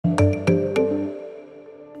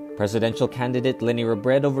Presidential candidate Leni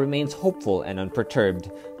Robredo remains hopeful and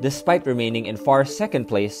unperturbed, despite remaining in far second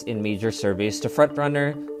place in major surveys to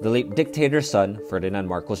frontrunner, the late dictator's son, Ferdinand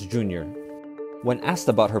Marcos Jr. When asked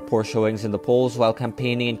about her poor showings in the polls while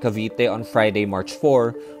campaigning in Cavite on Friday, March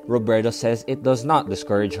 4, Robredo says it does not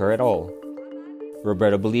discourage her at all.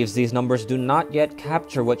 Robredo believes these numbers do not yet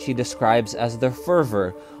capture what she describes as the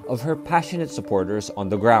fervor of her passionate supporters on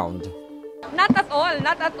the ground. Not at all,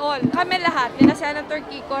 not at all. Kami lahat, nila Senator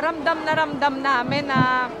Kiko, ramdam namin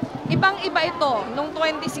na ibang-iba ito. Noong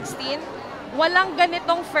 2016, walang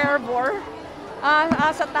ganitong fervor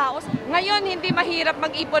sa tao. Ngayon, hindi mahirap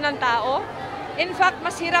mag-ipon ng tao. In fact,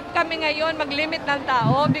 mas hirap kami ngayon mag-limit ng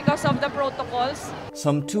tao because of the protocols.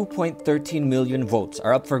 Some 2.13 million votes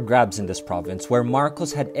are up for grabs in this province, where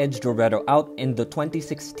Marcos had edged Robredo out in the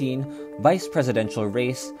 2016 vice presidential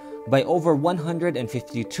race by over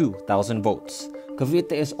 152,000 votes.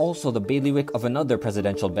 Cavite is also the bailiwick of another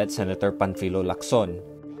presidential bet, Senator Panfilo Lacson.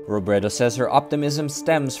 Robredo says her optimism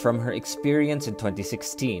stems from her experience in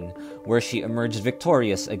 2016, where she emerged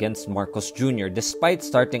victorious against Marcos Jr. despite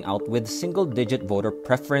starting out with single-digit voter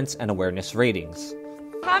preference and awareness ratings.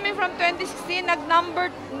 Coming from 2016,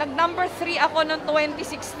 nag-number 3 ako noong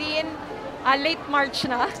 2016, late March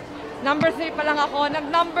na. Number 3 pa lang ako.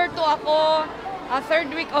 Nag-number 2 ako,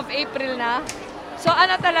 third week of April na. So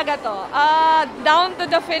ano talaga to? Down to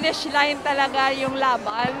the finish line talaga yung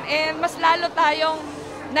laban. And mas lalo tayong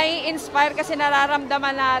nai-inspire kasi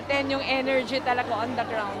nararamdaman natin yung energy talaga on the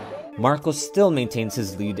ground. Marcos still maintains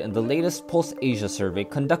his lead in the latest Pulse Asia survey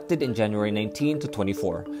conducted in January 19 to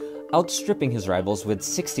 24, outstripping his rivals with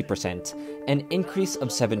 60%, an increase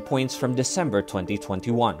of 7 points from December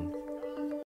 2021.